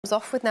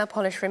off with nail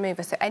polish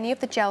remover. So any of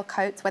the gel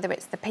coats, whether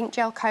it's the pink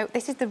gel coat,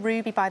 this is the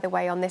ruby, by the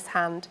way, on this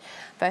hand,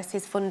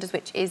 versus Funda's,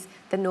 which is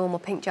the normal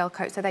pink gel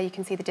coat. So there you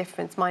can see the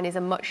difference. Mine is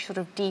a much sort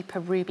of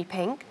deeper ruby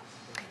pink.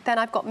 Then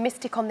I've got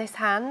Mystic on this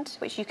hand,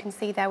 which you can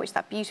see there, which is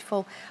that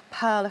beautiful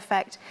pearl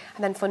effect.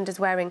 And then Funda's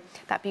wearing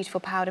that beautiful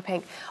powder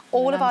pink.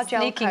 All of our gel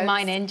coats... sneaking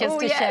mine in just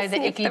to show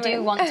that if you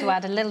do want to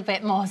add a little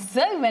bit more,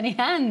 so many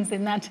hands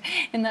in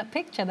that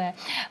picture there.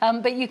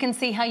 But you can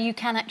see how you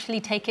can actually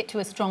take it to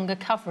a stronger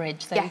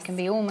coverage. So it can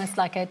be almost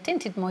like a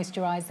tinted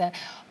moisturiser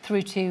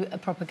through to a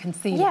proper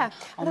concealer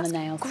on the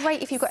nails.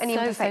 Great if you've got any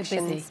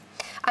imperfections.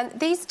 And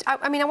these,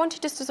 I mean, I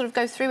wanted just to sort of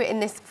go through it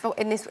in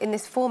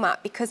this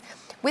format, because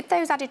with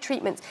those added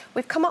treatments,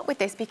 we've come up with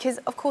this because,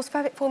 of course,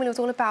 Perfect Formula was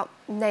all about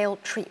nail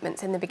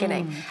treatments in the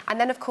beginning. And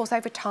then, of course,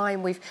 over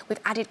time, we've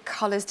added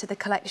colours to the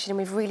collection, and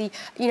we've really,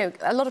 you know,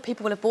 a lot of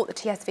people will have bought the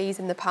TSVs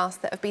in the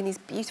past that have been these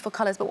beautiful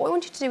colours, but what we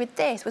wanted to do with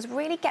this was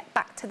really get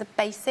back to the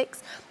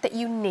basics that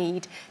you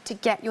need to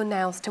get your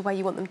nails to where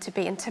you want them to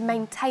be and to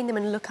maintain them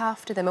and look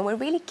after them. And we're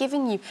really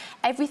giving you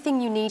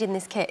everything you need in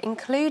this kit,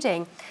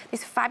 including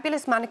this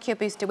fabulous manicure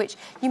booster, which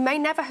you may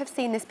never have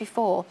seen this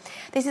before.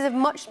 This is a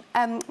much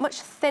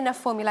thinner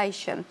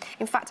formulation.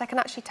 In fact, I can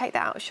actually take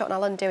that out of shot and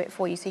I'll undo it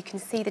for you so you can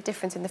see the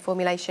difference in the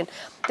formulation.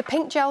 The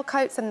pink gel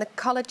coats and the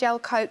colour gel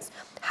coats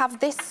have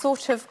this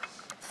sort of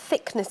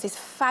thickness, this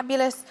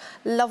fabulous,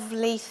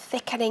 lovely,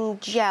 thickening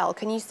gel.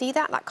 Can you see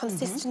that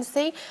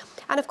consistency?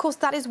 And of course,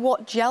 that is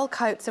what gel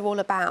coats are all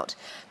about.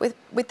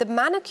 With the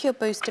manicure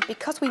booster,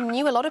 because we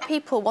knew a lot of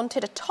people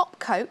wanted a top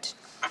coat,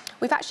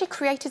 we've actually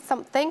created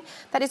something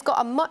that has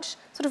got a much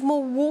sort of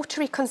more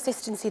watery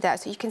consistency there.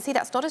 So you can see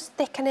that's not as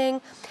thickening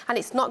and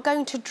it's not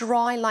going to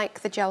dry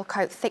like the gel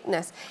coat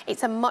thickness.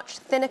 It's a much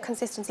thinner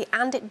consistency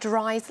and it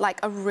dries like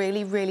a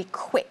really, really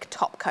quick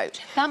top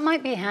coat. That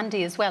might be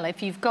handy as well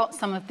if you've got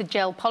some of the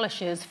gel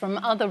polishers from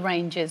other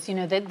ranges, you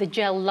know, the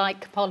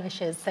gel-like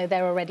polishers, so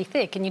they're already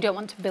thick and you don't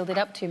want to build it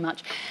up too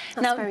much.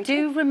 Now,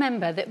 do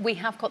remember that we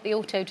have got the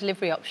auto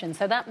delivery option,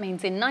 so that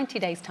means in 90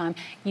 days' time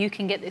you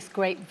can get this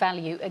great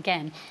value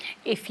again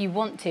if you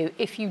want to.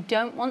 If you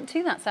don't want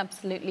to, that's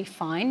absolutely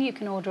fine. You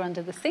can order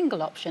under the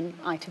single option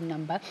item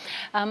number,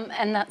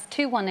 and that's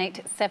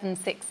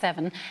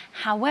 218767.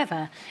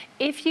 However,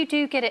 if you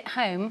do get it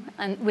home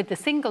and with the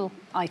single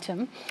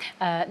item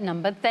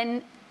number,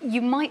 then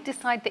you might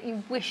decide that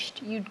you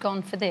wished you'd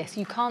gone for this.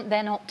 You can't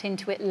then opt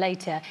into it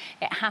later.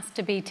 It has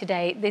to be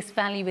today. This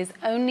value is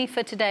only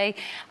for today,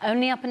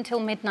 only up until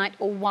midnight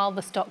or while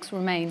the stocks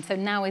remain. So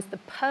now is the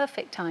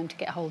perfect time to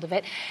get hold of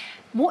it.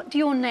 What do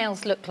your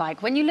nails look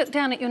like? When you look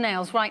down at your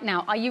nails right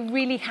now, are you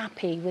really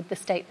happy with the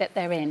state that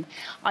they're in?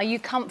 Are you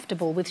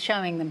comfortable with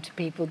showing them to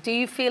people? Do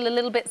you feel a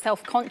little bit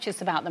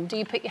self-conscious about them? Do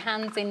you put your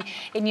hands in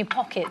your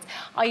pockets?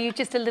 Are you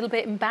just a little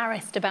bit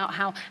embarrassed about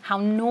how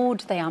gnawed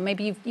they are?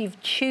 Maybe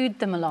you've chewed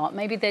them a lot.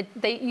 Maybe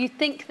you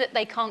think that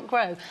they can't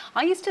grow.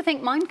 I used to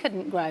think mine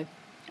couldn't grow.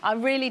 I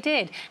really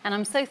did, and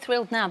I'm so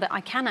thrilled now that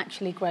I can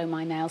actually grow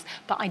my nails,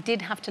 but I did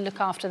have to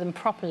look after them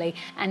properly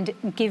and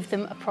give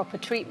them a proper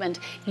treatment.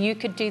 You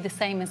could do the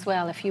same as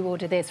well if you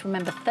order this.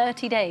 Remember,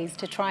 30 days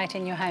to try it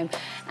in your home,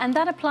 and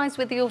that applies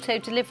with the auto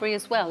delivery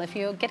as well. If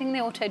you're getting the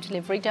auto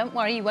delivery, don't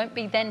worry, you won't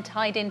be then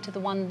tied into the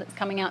one that's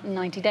coming out in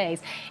 90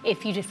 days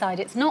if you decide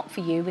it's not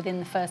for you within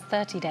the first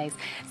 30 days.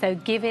 So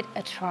give it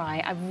a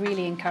try. I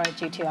really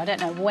encourage you to. I don't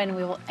know when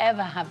we will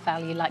ever have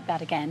value like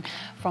that again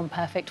from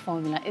Perfect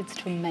Formula. It's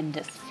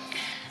tremendous.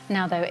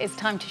 Now, though, it's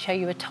time to show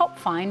you a top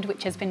find,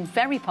 which has been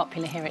very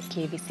popular here at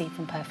QVC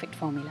from Perfect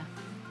Formula.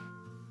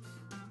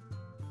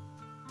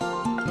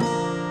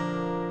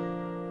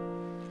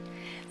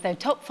 So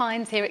top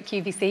finds here at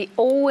QVC,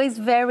 always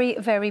very,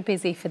 very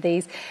busy for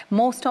these.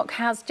 More stock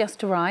has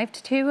just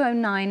arrived,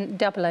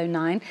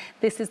 209009.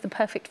 This is the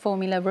Perfect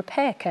Formula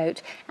Repair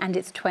Coat, and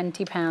it's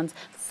 £20.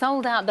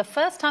 Sold out. The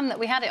first time that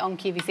we had it on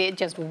QVC, it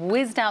just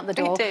whizzed out the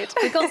door. It did.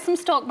 We got some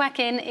stock back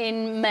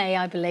in May,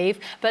 I believe,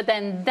 but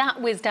then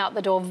that whizzed out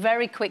the door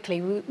very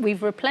quickly.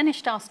 We've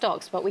replenished our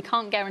stocks, but we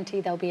can't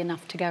guarantee there'll be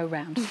enough to go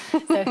around.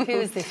 So who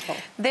is this for?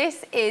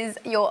 This is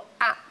your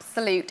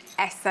absolute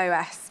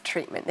SOS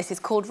treatment. This is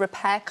called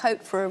Repair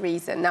Coat for a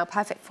reason. Now,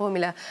 Perfect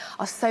Formula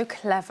are so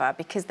clever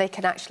because they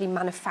can actually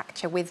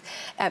manufacture with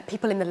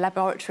people in the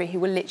laboratory who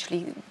will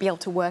literally be able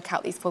to work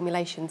out these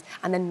formulations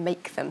and then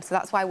make them. So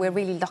that's why we're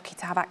really lucky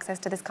to have access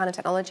to this kind of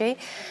technology.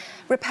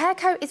 Repair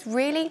Coat is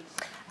really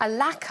a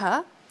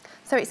lacquer.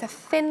 So it's a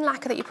thin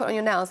lacquer that you put on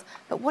your nails,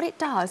 but what it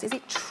does is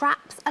it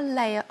traps a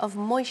layer of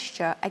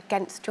moisture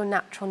against your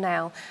natural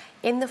nail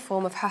in the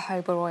form of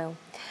jojoba oil.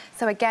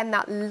 So again,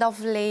 that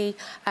lovely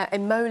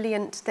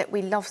emollient that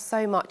we love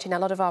so much in a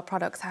lot of our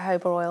products,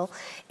 jojoba oil,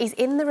 is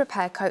in the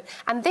Repair Coat.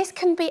 And this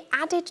can be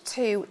added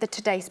to the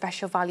Today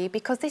Special value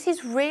because this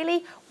is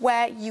really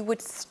where you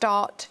would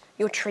start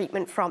your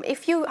treatment from.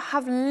 If you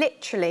have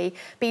literally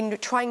been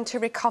trying to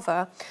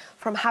recover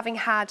from having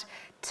had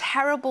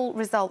terrible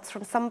results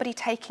from somebody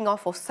taking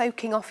off or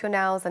soaking off your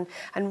nails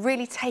and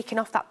really taking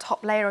off that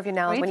top layer of your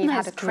nails when you've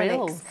had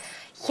acrylics.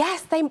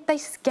 Yes, they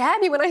scare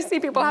me when I see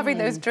people having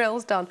those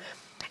drills done.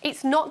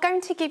 It's not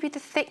going to give you the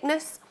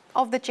thickness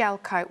of the gel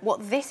coat.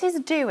 What this is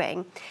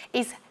doing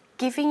is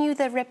giving you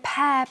the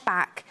repair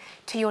back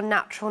to your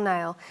natural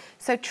nail.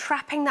 So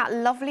trapping that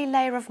lovely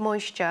layer of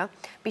moisture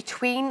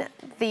between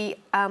the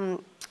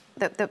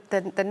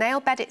nail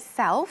bed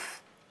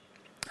itself,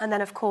 and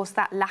then of course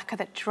that lacquer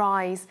that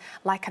dries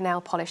like a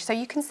nail polish. So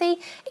you can see,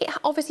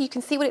 obviously you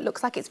can see what it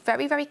looks like. It's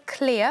very, very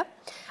clear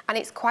and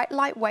it's quite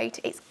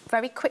lightweight. It's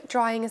very quick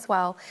drying as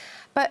well.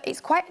 But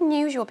it's quite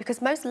unusual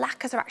because most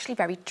lacquers are actually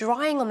very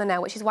drying on the nail,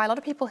 which is why a lot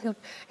of people who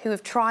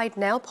have tried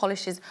nail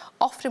polishes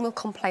often will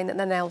complain that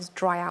their nails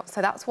dry out.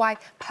 So that's why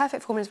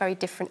Perfect Formula is very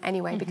different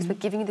anyway, because we're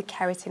giving you the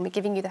keratin, we're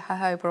giving you the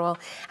jojoba oil,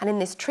 and in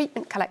this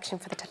treatment collection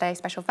for the Today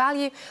Special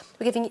Value,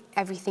 we're giving you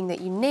everything that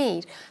you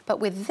need.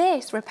 But with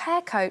this repair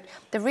coat,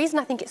 the reason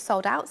I think it's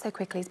sold out so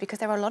quickly is because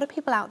there are a lot of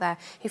people out there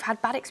who've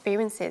had bad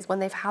experiences when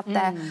they've had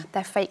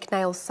their fake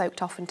nails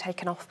soaked off and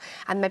taken off,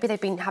 and maybe they've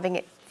been having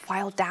it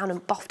filed down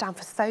and buffed down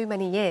for so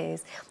many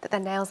years that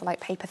their nails are like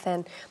paper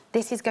thin.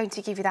 This is going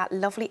to give you that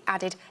lovely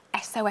added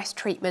SOS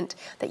treatment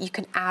that you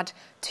can add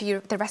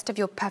to the rest of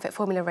your Perfect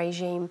Formula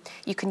regime.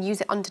 You can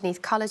use it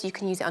underneath colours, you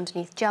can use it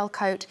underneath gel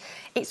coat.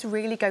 It's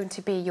really going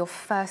to be your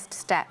first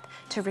step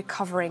to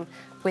recovering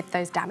with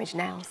those damaged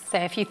nails. So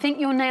if you think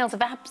your nails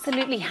have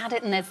absolutely had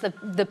it and there's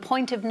the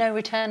point of no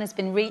return has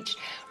been reached,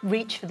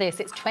 reach for this.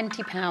 It's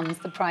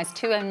 £20, the price,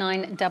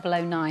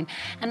 £209,009.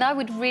 And I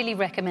would really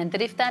recommend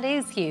that if that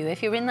is you,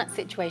 if you're in that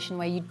situation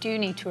where you do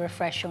need to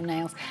refresh your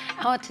nails,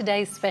 our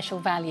Today's Special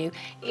Value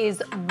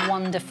is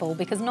wonderful,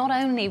 because not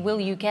only will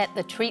you get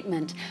the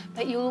treatment,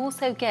 but you'll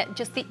also get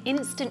just the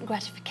instant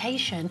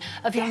gratification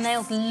of your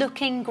nails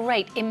looking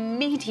great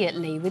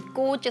immediately with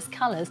gorgeous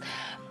colours.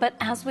 But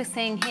as we're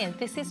seeing here,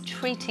 this is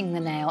treating the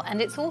nail,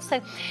 and it's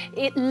also,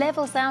 it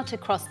levels out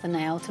across the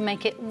nail to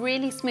make it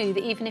really smooth,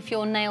 even if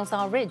your nails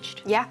are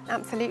ridged. Yeah,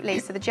 absolutely.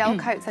 So the gel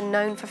coats are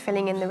known for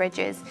filling in the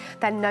ridges.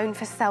 They're known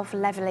for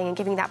self-leveling and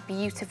giving that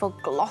beautiful,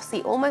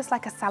 glossy, almost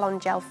like a salon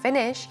gel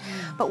finish.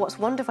 But what's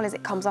wonderful is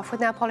it comes off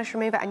with nail polish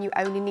remover, and you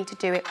only need to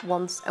do it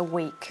once a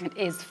week. It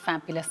is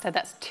fabulous. So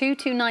that's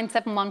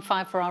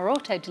 229715 for our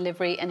auto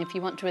delivery, and if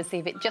you want to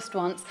receive it just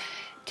once,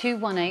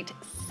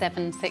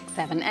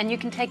 218767, and you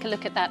can take a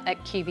look at that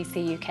at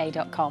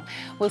qvcuk.com.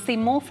 We'll see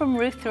more from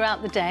Ruth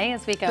throughout the day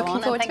as we go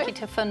on, and thank you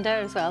to Funda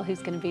as well, who's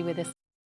going to be with us.